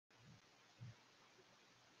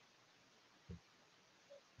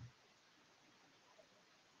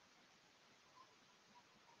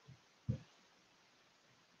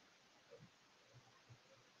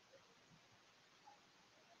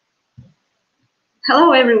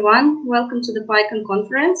Hello everyone, welcome to the PyCon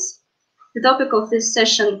conference. The topic of this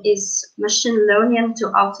session is machine learning to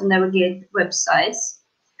auto-navigate websites.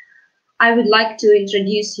 I would like to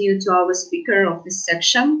introduce you to our speaker of this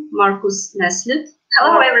section, Markus Näslund.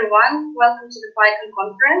 Hello everyone, welcome to the PyCon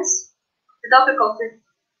conference. The topic of this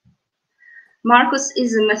Markus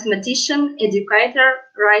is a mathematician, educator,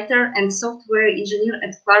 writer, and software engineer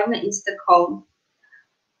at Klarna in Stockholm.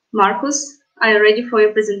 Markus, are you ready for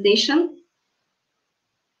your presentation?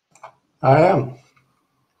 I am.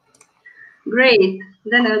 Great.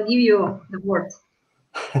 Then I'll give you the word.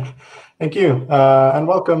 Thank you, and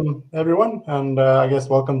welcome everyone, and I guess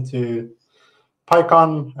welcome to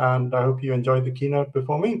PyCon, and I hope you enjoyed the keynote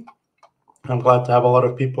before me. I'm glad to have a lot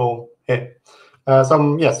of people here.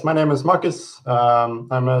 Yes, my name is Markus. I'm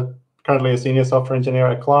currently a senior software engineer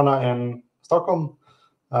at Klarna in Stockholm.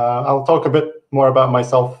 I'll talk a bit more about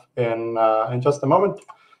myself in just a moment.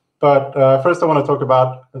 But first, I want to talk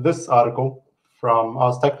about this article from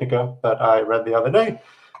Ars Technica that I read the other day.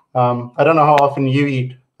 I don't know how often you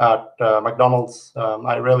eat at McDonald's.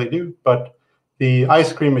 I rarely do, but the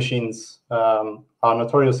ice cream machines are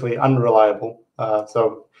notoriously unreliable,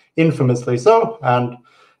 so infamously so. And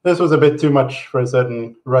this was a bit too much for a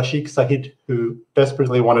certain Rashik Sahid, who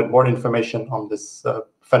desperately wanted more information on this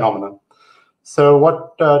phenomenon. So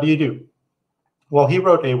what do you do? Well, he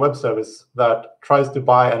wrote a web service that tries to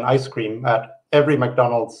buy an ice cream at every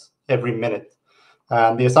McDonald's every minute.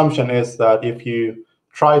 And the assumption is that if you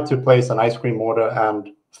try to place an ice cream order and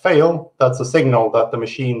fail, that's a signal that the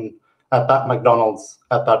machine at that McDonald's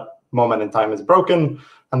at that moment in time is broken,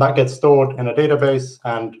 and that gets stored in a database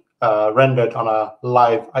and rendered on a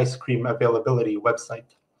live ice cream availability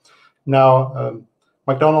website. Now,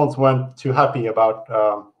 McDonald's weren't too happy about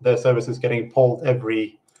their services getting pulled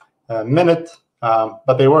every minute,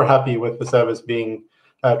 but they were happy with the service being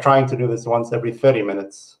trying to do this once every 30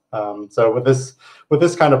 minutes. So with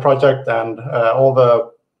this kind of project and all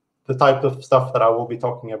the type of stuff that I will be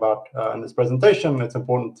talking about in this presentation, it's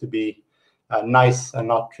important to be nice and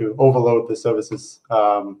not to overload the services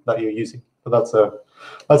that you're using. So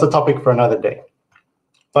that's a topic for another day.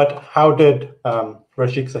 But how did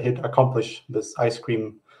Rashik Sahid accomplish this ice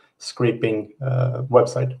cream scraping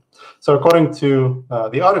website? So according to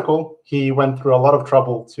the article, he went through a lot of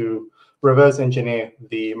trouble to reverse engineer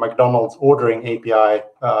the McDonald's ordering API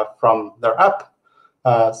from their app,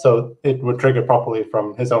 so it would trigger properly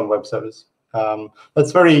from his own web service.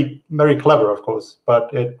 That's very, very clever, of course,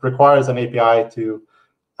 but it requires an API to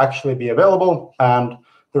actually be available, and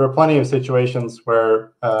there are plenty of situations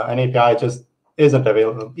where an API just isn't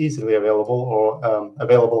easily available or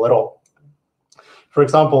available at all. For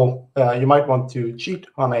example, you might want to cheat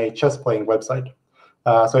on a chess playing website.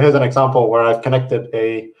 So here's an example where I've connected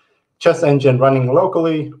a chess engine running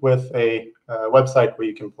locally with a website where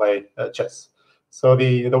you can play chess. So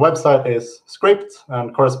the website is scraped,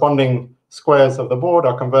 and corresponding squares of the board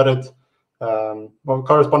are converted,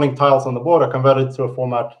 corresponding tiles on the board are converted to a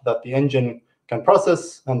format that the engine can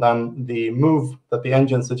process, and then the move that the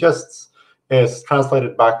engine suggests is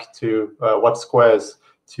translated back to what squares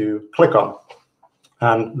to click on.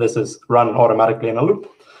 And this is run automatically in a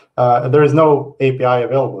loop. There is no API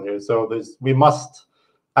available here, so we must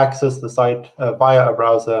access the site via a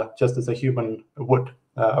browser just as a human would.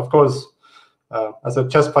 Of course, as a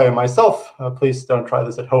chess player myself, please don't try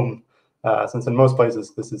this at home, since in most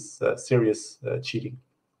places this is serious cheating.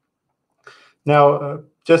 Now,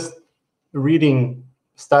 just reading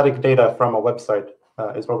static data from a website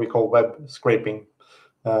is what we call web scraping.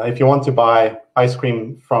 If you want to buy ice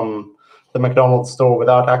cream from the McDonald's store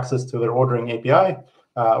without access to their ordering API,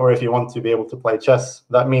 or if you want to be able to play chess,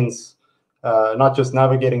 that means not just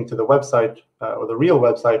navigating to the website or the real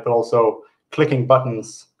website, but also clicking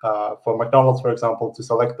buttons for McDonald's, for example, to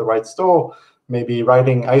select the right store, maybe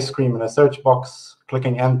writing ice cream in a search box,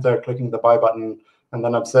 clicking enter, clicking the buy button, and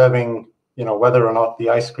then observing whether or not the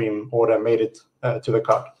ice cream order made it to the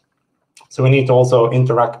cart. So we need to also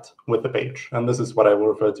interact with the page, and this is what I will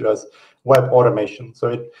refer to as web automation.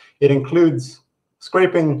 So it includes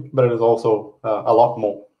scraping, but it is also a lot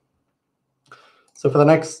more. So for the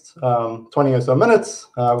next 20 or so minutes,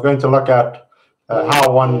 we're going to look at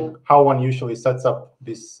how one usually sets up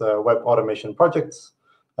these web automation projects,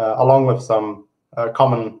 along with some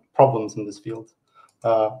common problems in this field.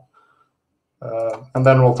 And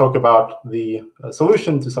then we'll talk about the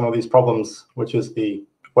solution to some of these problems, which is the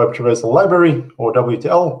Web Traversal Library, or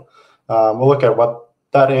WTL. We'll look at what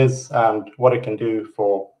that is and what it can do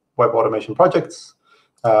for web automation projects,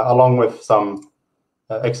 along with some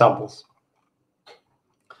examples.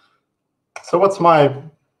 So what's my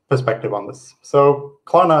perspective on this. So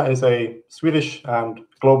Klarna is a Swedish and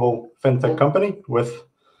global fintech company with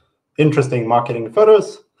interesting marketing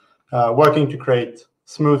photos, working to create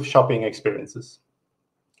smooth shopping experiences.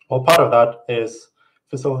 Well, part of that is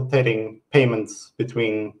facilitating payments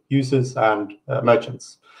between users and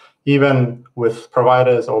merchants, even with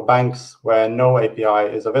providers or banks where no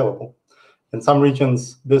API is available. In some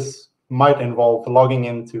regions, this might involve logging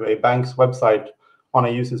into a bank's website on a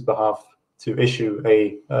user's behalf to issue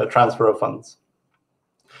a transfer of funds.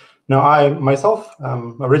 Now, I myself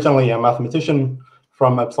am originally a mathematician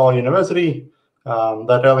from Uppsala University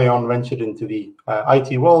that early on ventured into the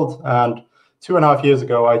IT world, and 2.5 years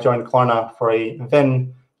ago, I joined Klarna for a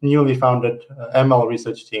then newly founded ML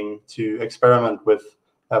research team to experiment with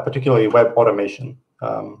particularly web automation.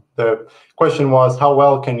 The question was, how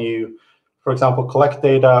well can you, for example, collect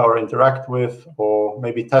data or interact with, or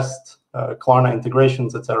maybe test Klarna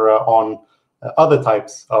integrations, etc., on other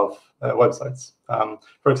types of websites.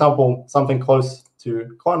 For example, something close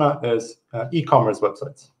to Klarna is e-commerce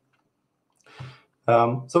websites.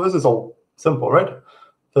 So this is all simple, right?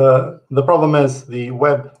 The problem is the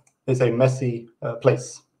web is a messy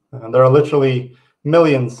place. And there are literally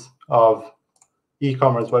millions of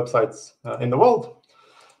e-commerce websites in the world.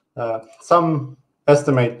 Some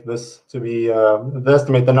estimate this to be, they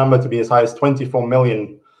estimate the number to be as high as 24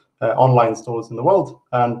 million online stores in the world,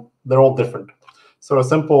 and they're all different. So a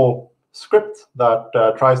simple script that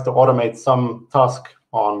tries to automate some task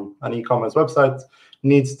on an e-commerce website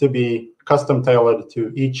needs to be custom tailored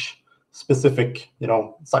to each specific,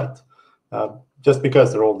 site, just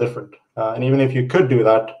because they're all different. And even if you could do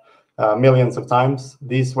that millions of times,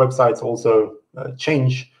 these websites also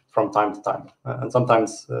change from time to time, and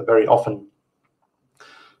sometimes very often.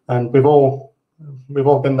 And we've all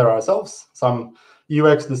been there ourselves. Some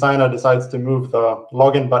UX designer decides to move the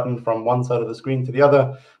login button from one side of the screen to the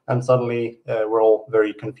other, and suddenly we're all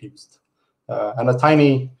very confused. And a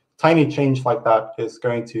tiny change like that is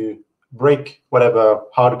going to break whatever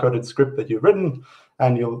hard-coded script that you've written,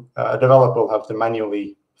 and a developer will have to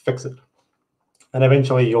manually fix it. And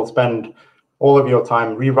eventually you'll spend all of your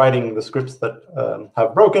time rewriting the scripts that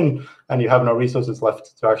have broken, and you have no resources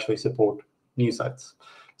left to actually support new sites.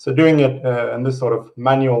 So doing it in this sort of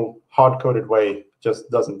manual, hard-coded way just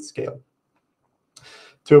doesn't scale.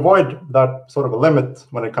 To avoid that sort of a limit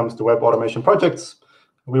when it comes to web automation projects,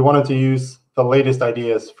 we wanted to use the latest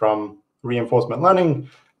ideas from reinforcement learning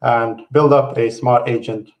and build up a smart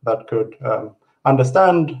agent that could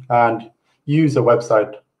understand and use a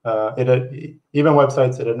website, even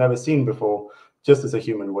websites it had never seen before, just as a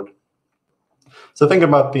human would. So think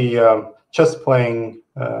about the chess-playing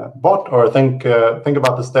bot, or think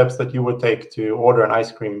about the steps that you would take to order an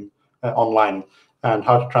ice cream online and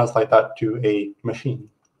how to translate that to a machine.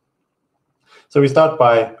 So we start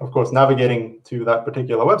by, of course, navigating to that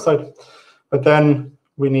particular website, but then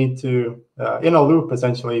we need to, in a loop,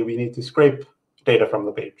 essentially, we need to scrape data from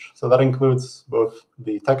the page. So that includes both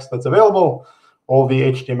the text that's available, all the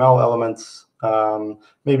HTML elements,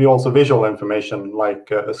 maybe also visual information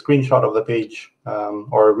like a screenshot of the page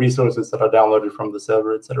or resources that are downloaded from the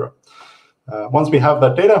server, etc. Once we have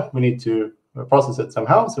that data, we need to process it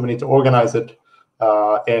somehow. So we need to organize it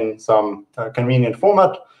in some convenient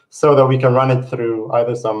format so that we can run it through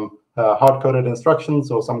either some hard-coded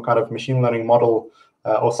instructions or some kind of machine learning model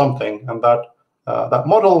or something. And that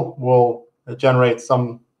model will generate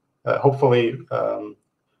some, hopefully,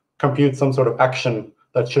 compute some sort of action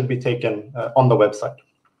that should be taken on the website.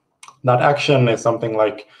 That action is something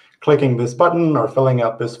like clicking this button or filling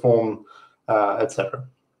out this form, etc.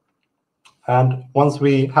 And once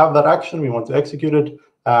we have that action, we want to execute it.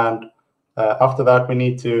 And after that, we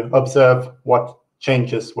need to observe what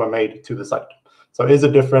changes were made to the site. So is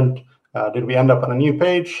it different? Did we end up on a new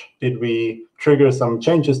page? Did we trigger some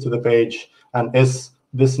changes to the page? And is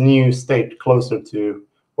this new state closer to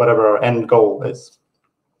whatever our end goal is?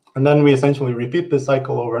 And then we essentially repeat this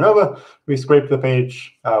cycle over and over. We scrape the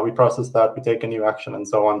page, we process that, we take a new action, and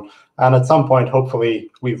so on. And at some point,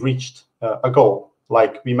 hopefully, we've reached a goal.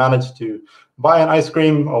 Like we managed to buy an ice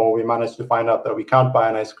cream, or we managed to find out that we can't buy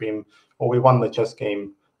an ice cream, or we won the chess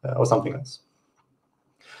game, or something else.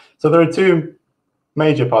 So there are two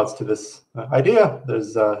major parts to this idea.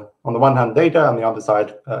 There's, on the one hand, data, on the other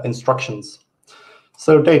side, instructions.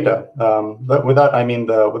 So data, with that, I mean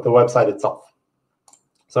with the website itself.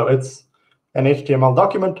 So it's an HTML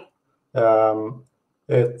document.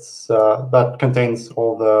 That contains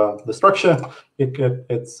all the structure.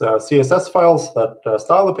 It's CSS files that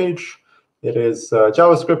style the page. It is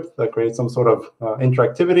JavaScript that creates some sort of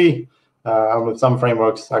interactivity, and with some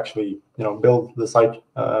frameworks actually build the site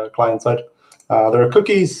client side. There are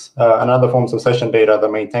cookies and other forms of session data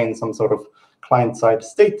that maintain some sort of client-side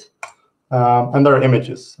state. And there are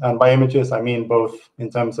images. And by images, I mean both in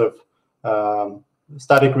terms of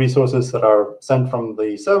static resources that are sent from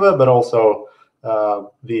the server, but also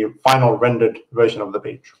the final rendered version of the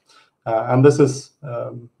page. And this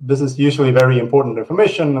is usually very important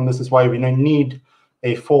information, and this is why we need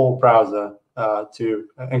a full browser to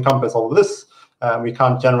encompass all of this. We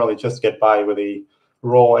can't generally just get by with a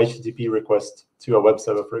raw HTTP request to a web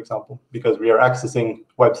server, for example, because we are accessing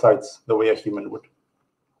websites the way a human would.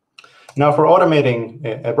 Now, for automating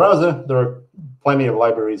a browser, there are plenty of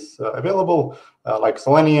libraries available, like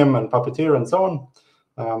Selenium and Puppeteer and so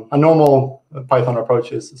on. A normal Python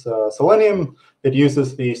approach is Selenium. It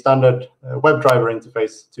uses the standard WebDriver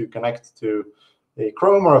interface to connect to a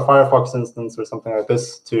Chrome or a Firefox instance or something like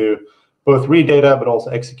this to both read data but also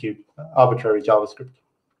execute arbitrary JavaScript.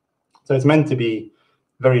 So it's meant to be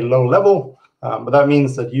very low level, but that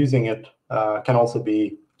means that using it can also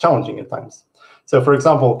be challenging at times. So for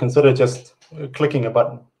example, consider just clicking a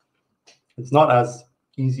button. It's not as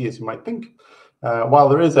easy as you might think. While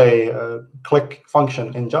there is a click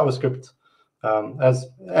function in JavaScript, as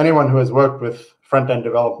anyone who has worked with front-end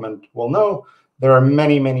development will know, there are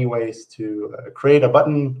many, many ways to create a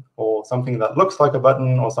button or something that looks like a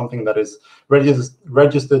button or something that is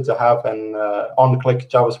registered to have an on-click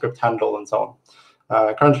JavaScript handle and so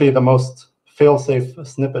on. Currently, the most fail-safe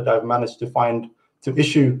snippet I've managed to find to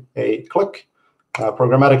issue a click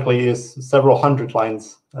programmatically is several hundred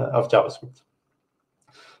lines of JavaScript.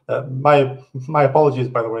 My apologies,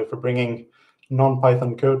 by the way, for bringing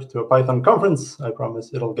non-Python code to a Python conference. I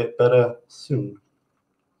promise it'll get better soon.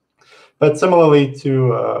 But similarly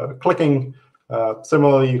to clicking,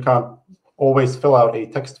 you can't always fill out a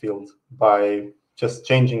text field by just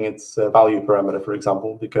changing its value parameter, for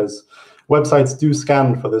example, because websites do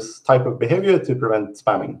scan for this type of behavior to prevent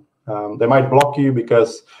spamming. They might block you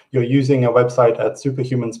because you're using a website at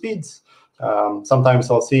superhuman speeds. Sometimes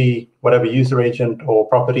they'll see whatever user agent or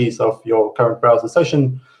properties of your current browser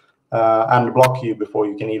session and block you before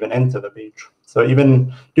you can even enter the page. So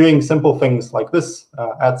even doing simple things like this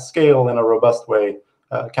at scale in a robust way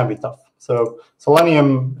can be tough. So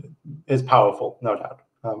Selenium is powerful, no doubt,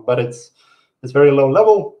 but it's very low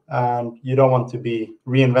level, and you don't want to be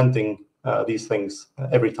reinventing these things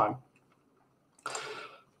every time.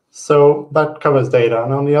 So that covers data.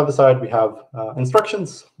 And on the other side, we have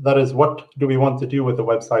instructions. That is, what do we want to do with the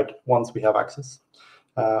website once we have access?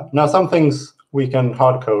 Now, some things we can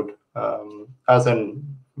hard code, as in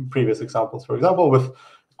previous examples, for example, with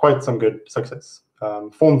quite some good success.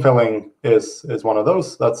 Form filling is one of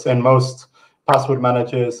those. That's in most password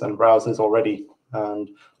managers and browsers already. And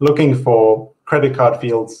looking for credit card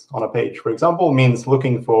fields on a page, for example, means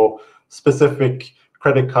looking for specific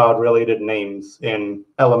credit card related names in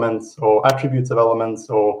elements or attributes of elements,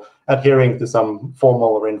 or adhering to some formal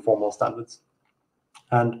or informal standards.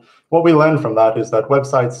 And what we learn from that is that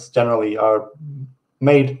websites generally are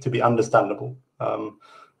made to be understandable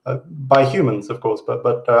by humans, of course,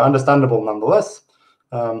 but understandable nonetheless.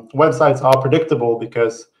 Websites are predictable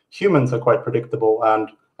because humans are quite predictable, and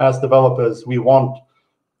as developers, we want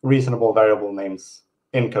reasonable variable names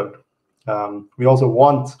in code. We also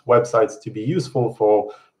want websites to be useful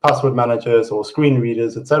for password managers or screen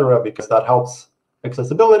readers, etc., because that helps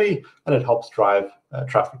accessibility and it helps drive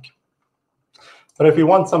traffic. But if you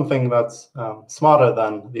want something that's smarter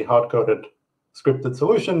than the hard-coded scripted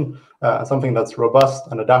solution, something that's robust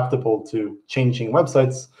and adaptable to changing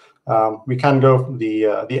websites, we can go the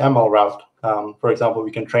ML route. For example,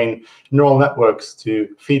 we can train neural networks to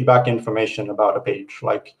feed back information about a page,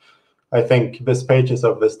 like, I think this page is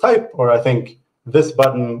of this type, or I think this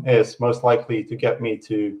button is most likely to get me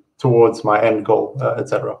towards my end goal,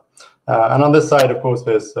 etc. And on this side, of course,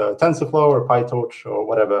 there's TensorFlow or PyTorch or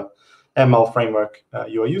whatever ML framework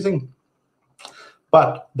you are using.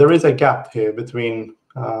 But there is a gap here between,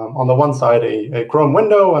 on the one side, a Chrome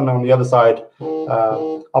window, and on the other side,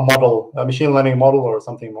 a machine learning model or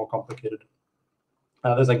something more complicated.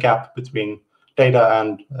 There's a gap between data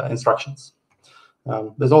and instructions.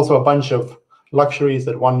 There's also a bunch of luxuries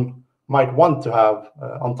that one might want to have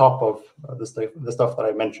on top of the stuff that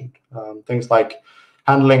I mentioned. Things like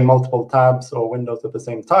handling multiple tabs or windows at the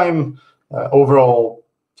same time, overall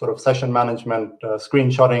sort of session management,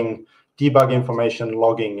 screenshotting, debug information,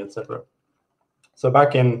 logging, etc. So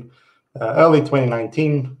back in early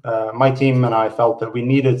 2019, my team and I felt that we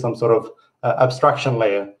needed some sort of abstraction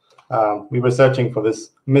layer. We were searching for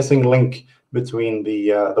this missing link between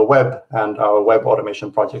the web and our web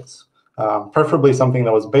automation projects, preferably something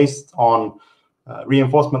that was based on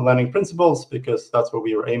reinforcement learning principles, because that's what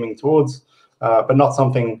we were aiming towards, but not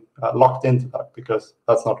something locked into that, because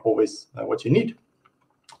that's not always what you need.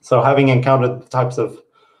 So having encountered the types of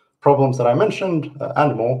problems that I mentioned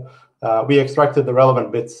and more, we extracted the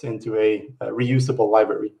relevant bits into a reusable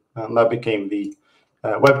library, and that became the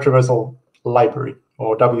Web Traversal Library,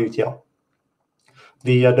 or WTL.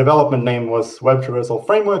 The development name was Web Traversal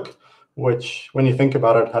Framework, which, when you think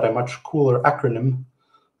about it, had a much cooler acronym,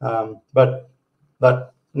 but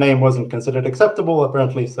that name wasn't considered acceptable,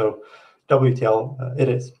 apparently, so WTL it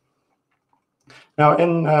is. Now,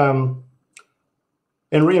 in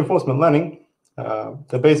reinforcement learning,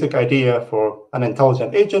 the basic idea for an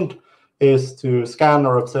intelligent agent is to scan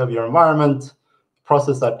or observe your environment,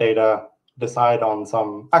 process that data, decide on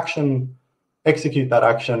some action, execute that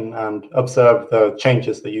action, and observe the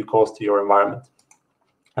changes that you cause to your environment.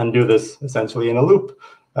 And do this essentially in a loop.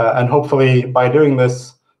 And hopefully, by doing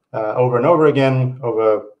this over and over again,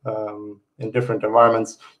 in different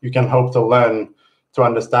environments, you can hope to learn to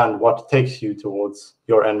understand what takes you towards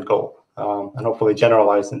your end goal, and hopefully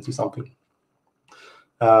generalize into something.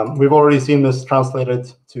 We've already seen this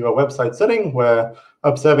translated to a website setting where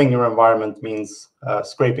observing your environment means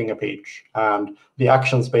scraping a page, and the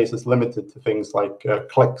action space is limited to things like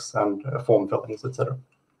clicks and form fillings, etc.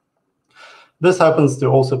 This happens to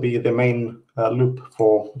also be the main loop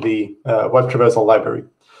for the Web Traversal Library.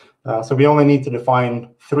 So we only need to define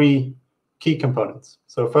 3 key components.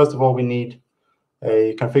 So first of all, we need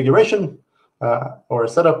a configuration or a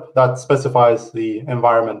setup that specifies the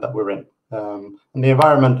environment that we're in. And the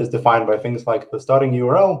environment is defined by things like the starting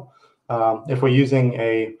URL. If we're using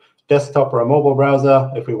a desktop or a mobile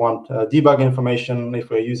browser, if we want debug information,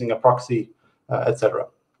 if we're using a proxy, etc.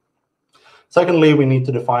 Secondly, we need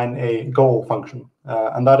to define a goal function,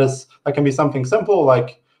 and that can be something simple,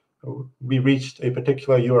 like we reached a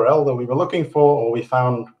particular URL that we were looking for, or we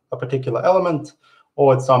found a particular element,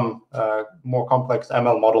 or it's some more complex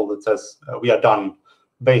ML model that says we are done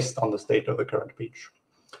based on the state of the current page.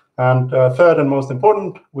 And third and most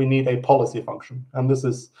important, we need a policy function. And this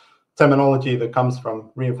is terminology that comes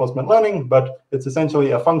from reinforcement learning, but it's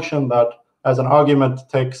essentially a function that, as an argument,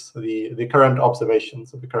 takes the current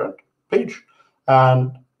observations of the current page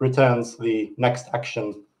and returns the next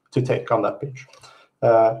action to take on that page.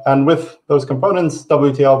 And with those components,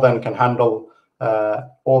 WTL then can handle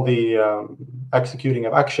all the executing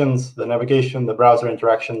of actions, the navigation, the browser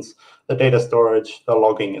interactions, the data storage, the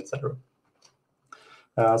logging, etc.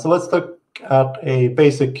 So let's look at a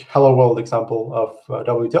basic Hello World example of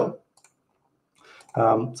WTL.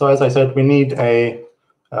 So as I said, we need a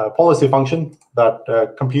policy function that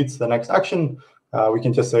computes the next action. We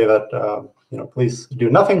can just say that, please do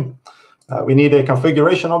nothing. We need a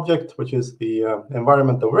configuration object, which is the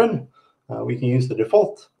environment that we're in. We can use the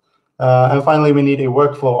default. And finally, we need a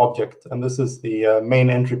workflow object. And this is the main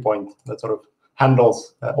entry point that sort of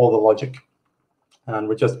handles all the logic. And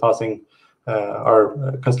we're just passing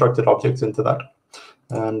our constructed objects into that.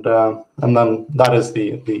 And then that is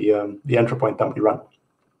the entry point that we run.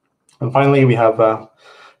 And finally, we have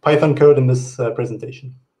Python code in this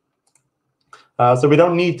presentation. So we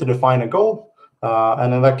don't need to define a goal.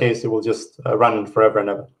 And in that case, it will just run forever and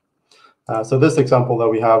ever. So this example that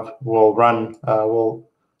we have will run, will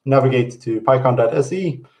navigate to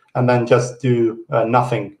pycon.se and then just do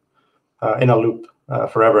nothing in a loop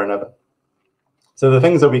forever and ever. So the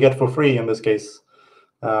things that we get for free in this case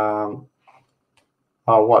are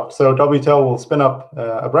what? So WTL will spin up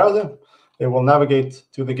a browser. It will navigate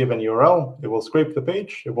to the given URL. It will scrape the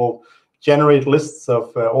page. It will generate lists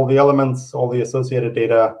of all the elements, all the associated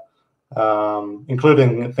data,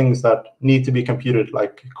 including things that need to be computed,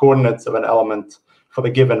 like coordinates of an element for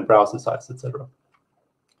the given browser size, etc.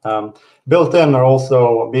 Built in are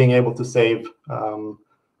also being able to save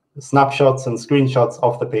snapshots and screenshots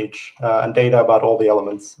of the page and data about all the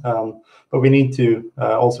elements. But we need to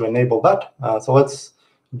also enable that. So let's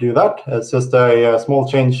do that. It's just a small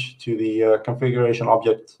change to the configuration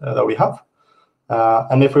object that we have.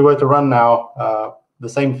 And if we were to run now the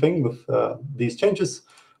same thing with these changes,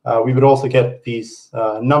 we would also get these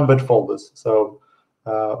numbered folders. So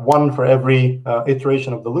one for every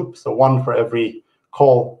iteration of the loop, so one for every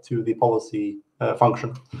call to the policy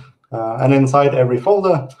function. And inside every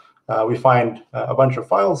folder, we find a bunch of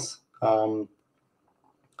files. For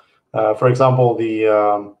example, the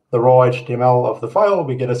raw HTML of the file,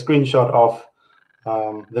 we get a screenshot of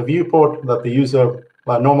the viewport that the user,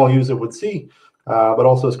 normal user would see, but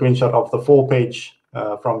also a screenshot of the full page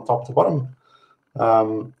from top to bottom.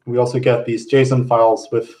 We also get these JSON files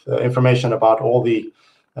with information about all the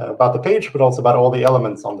about the page, but also about all the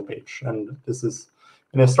elements on the page. And this is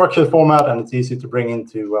in a structured format, and it's easy to bring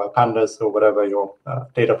into pandas or whatever your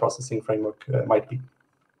data processing framework might be.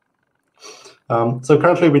 So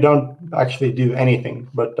currently we don't actually do anything,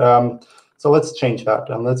 but so let's change that,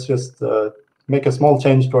 and let's just make a small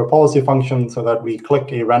change to our policy function so that we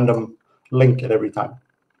click a random link at every time.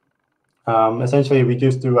 Essentially, we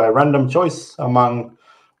just do a random choice among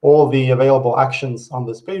all the available actions on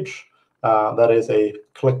this page. That is a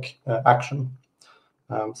click action.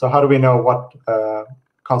 So how do we know what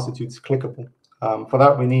constitutes clickable? For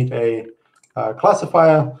that, we need a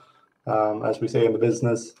classifier, as we say in the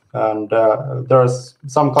business. And there are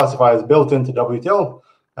some classifiers built into WTL.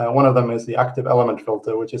 One of them is the active element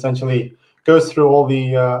filter, which essentially goes through all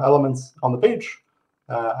the elements on the page.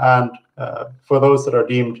 And for those that are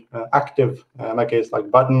deemed active, in that case,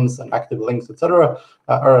 like buttons and active links, etc.,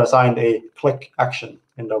 are assigned a click action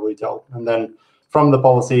in WTL. And then from the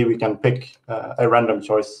policy, we can pick a random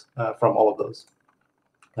choice from all of those.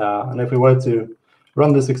 And if we were to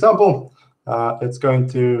run this example, it's going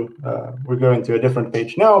to, we're going to a different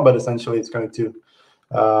page now, but essentially it's going to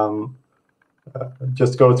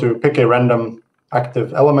just go to pick a random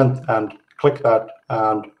active element and click that.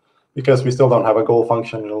 And because we still don't have a goal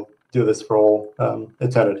function, it'll do this for all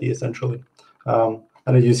eternity, essentially. And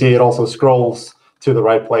as you see, it also scrolls to the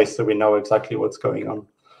right place so we know exactly what's going on.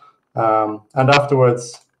 And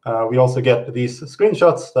afterwards, we also get these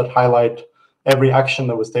screenshots that highlight every action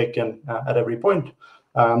that was taken at every point.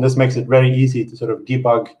 This makes it very easy to sort of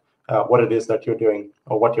debug what it is that you're doing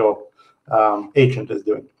or what your agent is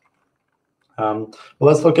doing. Well,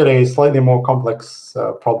 let's look at a slightly more complex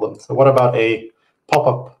problem. So what about a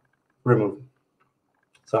pop-up removal?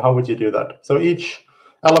 So how would you do that? So each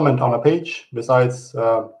element on a page, besides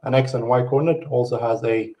an X and Y coordinate, also has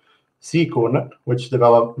a Z coordinate, which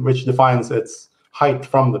defines its height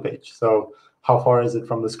from the page. So how far is it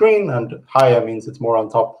from the screen? And higher means it's more on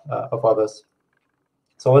top of others.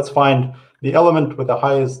 So let's find the element with the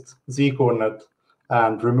highest Z coordinate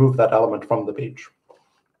and remove that element from the page.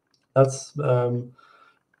 That's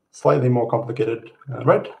slightly more complicated,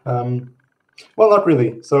 right? Well, not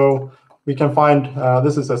really. So we can find,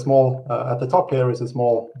 this is a small, at the top here is a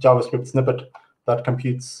small JavaScript snippet that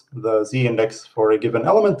computes the Z index for a given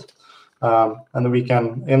element. And then we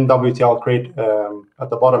can, in WTL, create at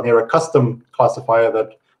the bottom here a custom classifier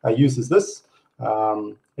that uses this.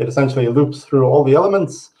 It essentially loops through all the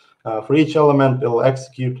elements. For each element, it'll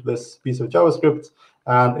execute this piece of JavaScript,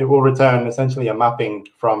 and it will return essentially a mapping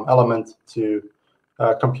from element to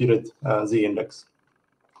computed Z index.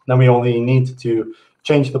 Then we only need to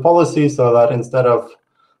change the policy so that instead of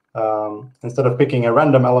picking a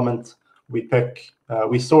random element,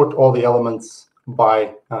 we sort all the elements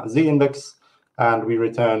by Z index, and we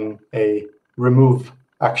return a remove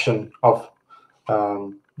action of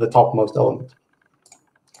the topmost element.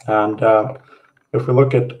 And if we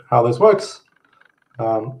look at how this works,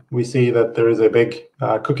 we see that there is a big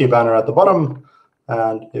cookie banner at the bottom.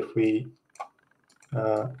 And if we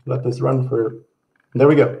let this run for, there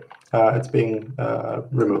we go. It's being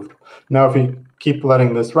removed. Now, if we keep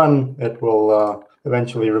letting this run, it will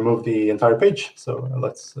eventually remove the entire page. So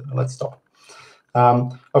let's stop.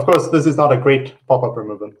 Of course, this is not a great pop-up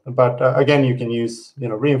removal, but again, you can use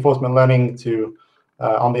reinforcement learning to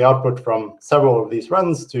on the output from several of these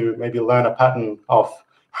runs to maybe learn a pattern of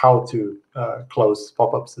how to close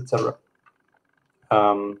pop-ups, etc.,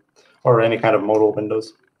 or any kind of modal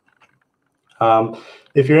windows.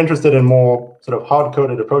 If you're interested in more sort of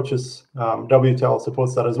hard-coded approaches, WTL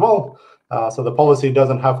supports that as well. So the policy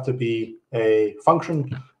doesn't have to be a function.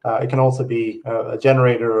 It can also be a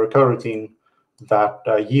generator or a coroutine that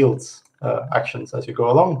yields actions as you go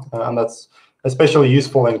along. And that's especially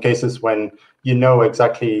useful in cases when you know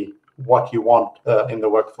exactly what you want in the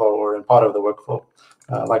workflow or in part of the workflow,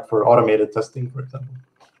 like for automated testing, for example.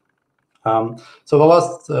 So the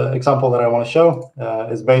last example that I want to show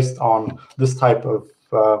is based on this type of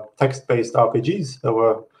text-based RPGs that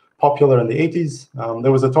were popular in the 80s.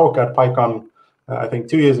 There was a talk at PyCon, I think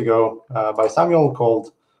 2 years ago, by Samuel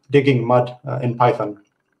called Digging Mud in Python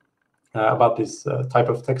about this type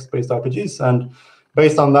of text-based RPGs. And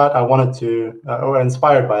based on that, I wanted to, or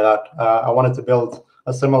inspired by that, I wanted to build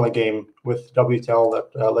a similar game with WTL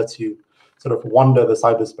that lets you sort of wander the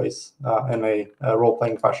cyberspace in a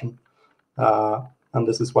role-playing fashion. And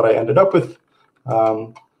this is what I ended up with.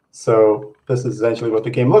 So this is essentially what the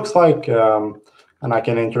game looks like. And I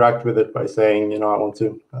can interact with it by saying, I want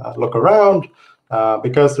to look around.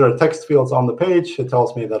 Because there are text fields on the page, it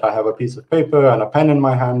tells me that I have a piece of paper and a pen in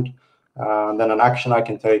my hand. And then an action I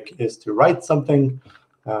can take is to write something.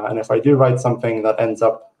 And if I do write something, that ends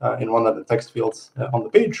up in one of the text fields on the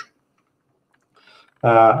page.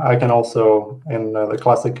 I can also, in the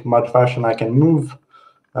classic mud fashion, I can move.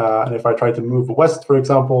 And if I try to move west, for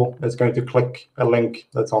example, it's going to click a link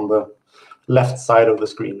that's on the left side of the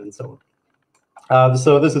screen and so on.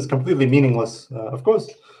 So this is completely meaningless, of course,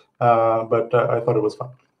 but I thought it was fun.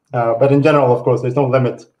 But in general, of course, there's no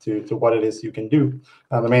limit to what it is you can do.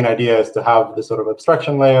 The main idea is to have this sort of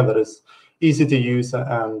abstraction layer that is easy to use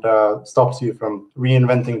and stops you from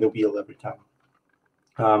reinventing the wheel every time.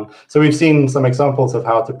 So we've seen some examples of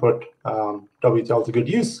how to put WTL to good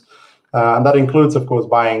use. And that includes, of course,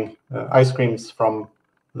 buying ice creams from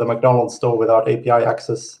the McDonald's store without API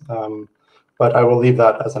access. But I will leave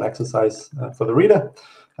that as an exercise for the reader.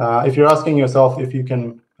 If you're asking yourself if you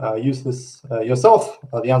can use this yourself,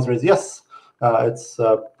 the answer is yes. It's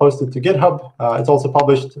posted to GitHub. It's also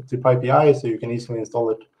published to PyPI, so you can easily install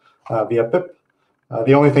it via pip.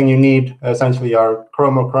 The only thing you need essentially are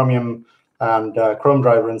Chrome or Chromium and Chrome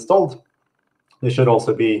driver installed. There should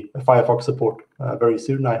also be a Firefox support very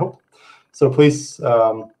soon, I hope. So please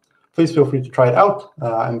feel free to try it out.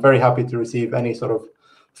 I'm very happy to receive any sort of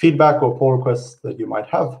feedback or pull requests that you might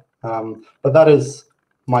have. But that is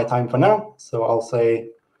my time for now. So I'll say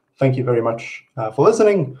thank you very much for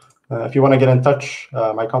listening. If you want to get in touch,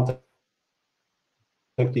 my contact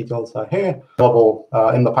details are here, available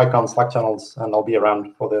in the PyCon Slack channels, and I'll be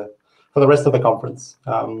around for the rest of the conference.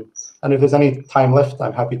 And if there's any time left,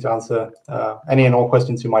 I'm happy to answer any and all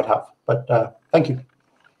questions you might have. But thank you.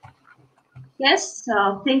 Yes,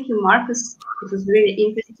 thank you, Marcus. It was really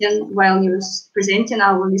interesting. While you were presenting,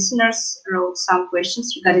 our listeners wrote some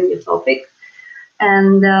questions regarding the topic.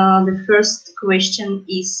 And the first question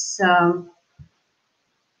is,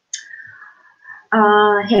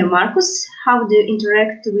 hey, Marcus, how do you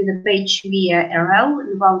interact with a page via RL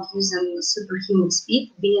without using superhuman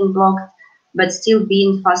speed, being blocked, but still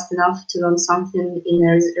being fast enough to learn something in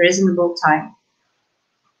a reasonable time?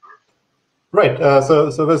 Right.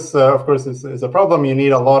 So this, of course, is a problem. You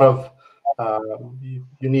need a lot of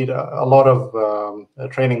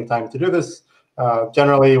training time to do this.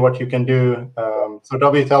 Generally, what you can do, so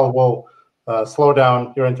WTL will slow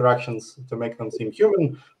down your interactions to make them seem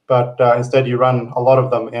human, but instead you run a lot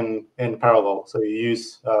of them in parallel. So you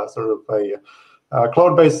use sort of a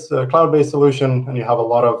cloud-based solution, and you have a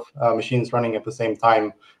lot of machines running at the same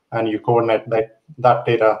time, and you coordinate that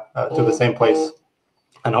data to the same place.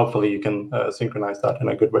 And hopefully you can synchronize that in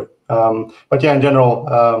a good way. But yeah, in general,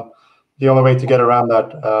 the only way to get around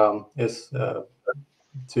that is to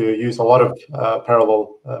use a lot of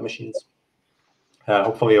parallel machines,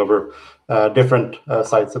 hopefully over different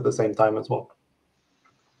sites at the same time as well.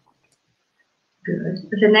 Good.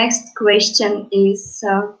 The next question is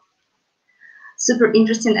super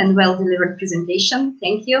interesting and well-delivered presentation.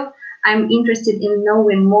 Thank you. I'm interested in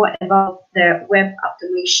knowing more about the web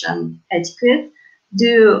automation etiquette.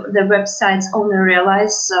 Do the website's owner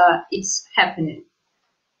realize it's happening?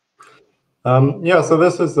 Yeah, so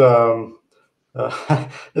this is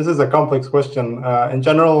this is a complex question. In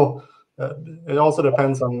general, it also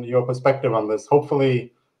depends on your perspective on this.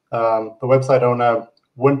 Hopefully, the website owner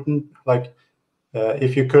wouldn't like.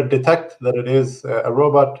 If you could detect that it is a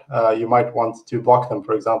robot, you might want to block them,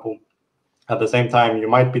 for example. At the same time, you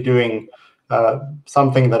might be doing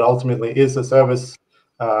something that ultimately is a service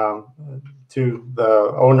to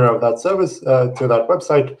the owner of that service, to that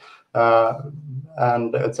website,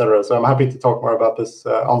 and etc. So I'm happy to talk more about this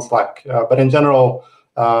on Slack. But in general,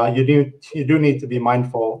 you do need to be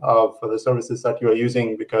mindful of the services that you are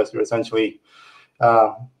using, because you're essentially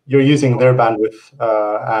you're using their bandwidth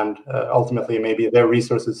and ultimately maybe their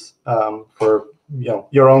resources for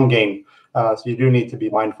your own gain. So you do need to be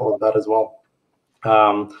mindful of that as well.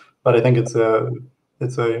 But I think it's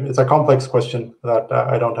a complex question that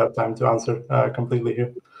I don't have time to answer completely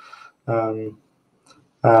here.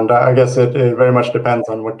 And I guess it very much depends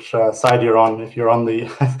on which side you're on. If you're on the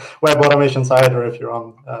web automation side, or if you're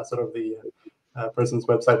on sort of the person's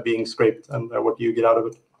website being scraped, and what do you get out of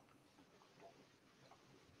it?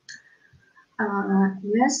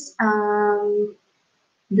 Yes.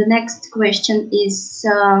 The next question is,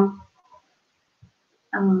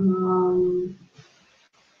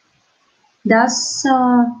 does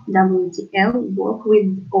WTL work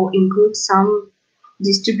with or include some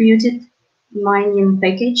distributed mining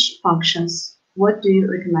package functions? What do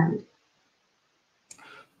you recommend?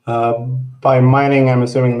 By mining, I'm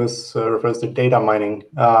assuming this refers to data mining.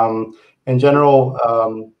 In general,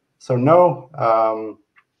 so no.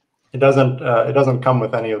 It doesn't come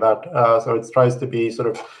with any of that. So it tries to be sort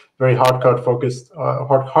of very hardcode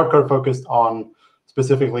focused on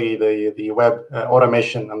specifically the web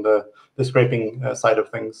automation and the scraping side of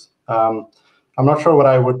things. I'm not sure what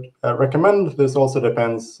I would recommend. This also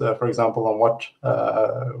depends, for example, on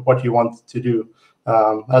what you want to do.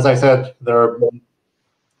 As I said, so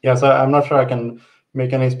I'm not sure I can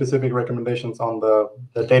make any specific recommendations on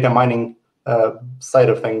the data mining side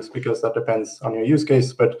of things, because that depends on your use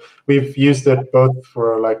case. But we've used it both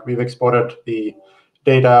for, like, we've exported the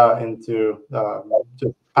data into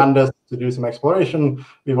just pandas to do some exploration.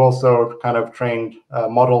 We've also kind of trained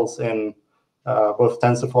models in both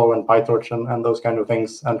TensorFlow and PyTorch and those kind of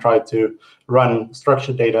things, and tried to run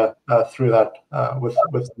structured data through that with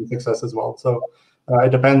some success as well. So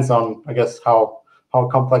it depends on, I guess, how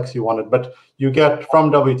complex you want it. But you get,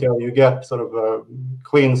 from WTL, you get sort of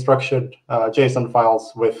clean, structured JSON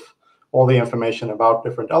files with all the information about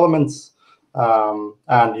different elements.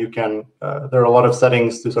 And you can, there are a lot of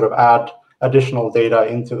settings to sort of add additional data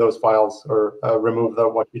into those files, or remove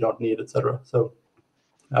what you don't need, etc. So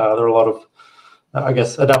there are a lot of, I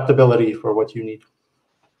guess, adaptability for what you need.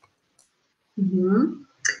 Mm-hmm.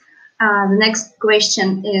 The next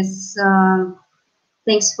question is,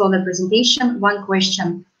 thanks for the presentation. One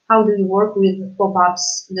question: how do you work with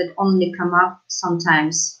pop-ups that only come up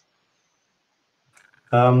sometimes?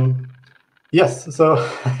 Yes. So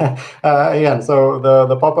again, so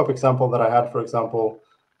the pop-up example that I had, for example,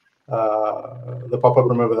 the pop-up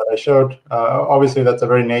remover that I showed, obviously that's a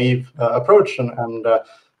very naive approach, and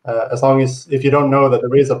as long as, if you don't know that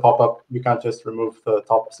there is a pop-up, you can't just remove the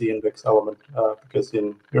top C index element, because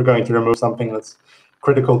you're going to remove something that's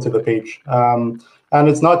critical to the page. And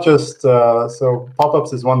it's not just, so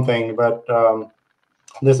pop-ups is one thing, but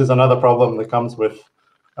this is another problem that comes with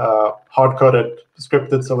hard-coded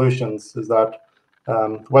scripted solutions, is that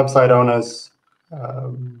website owners,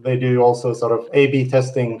 they do also sort of A/B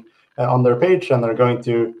testing on their page, and they're going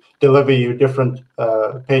to deliver you different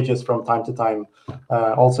pages from time to time.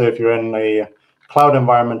 Also, if you're in a cloud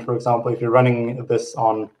environment, for example, if you're running this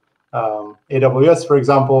on AWS, for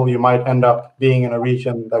example, you might end up being in a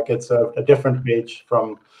region that gets a different page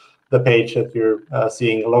from the page that you're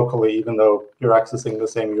seeing locally, even though you're accessing the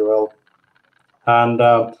same URL. And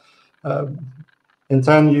in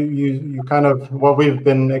turn, you kind of, what we've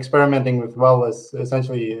been experimenting with, well, is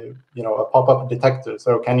essentially, a pop-up detector.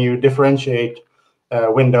 So can you differentiate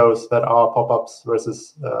windows that are pop-ups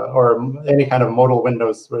versus, or any kind of modal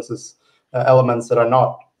windows versus elements that are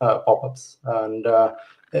not pop-ups? And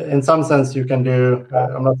in some sense, you can do,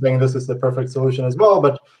 I'm not saying this is the perfect solution as well,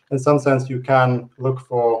 but in some sense, you can look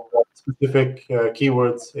for specific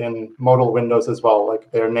keywords in modal windows as well, like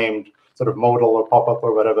they're named sort of modal or pop-up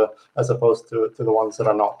or whatever, as opposed to the ones that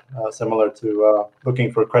are not, similar to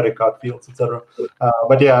looking for credit card fields, etc.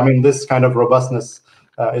 But yeah, I mean, this kind of robustness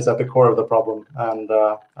is at the core of the problem, and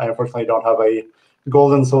I unfortunately don't have a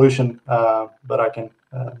golden solution, but I can,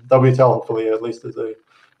 WTL hopefully at least is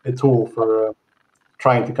a tool for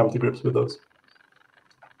trying to come to grips with those.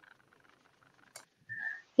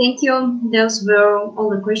 Thank you. Those were all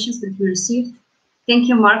the questions that we received. Thank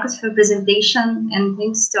you, Marcus, for the presentation, and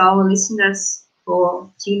thanks to our listeners for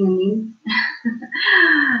tuning in.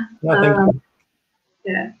 Yeah, thank you.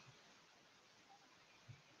 Yeah.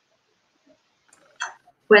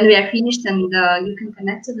 When we are finished, and you can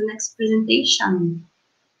connect to the next presentation.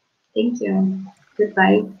 Thank you.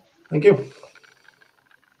 Goodbye. Thank you.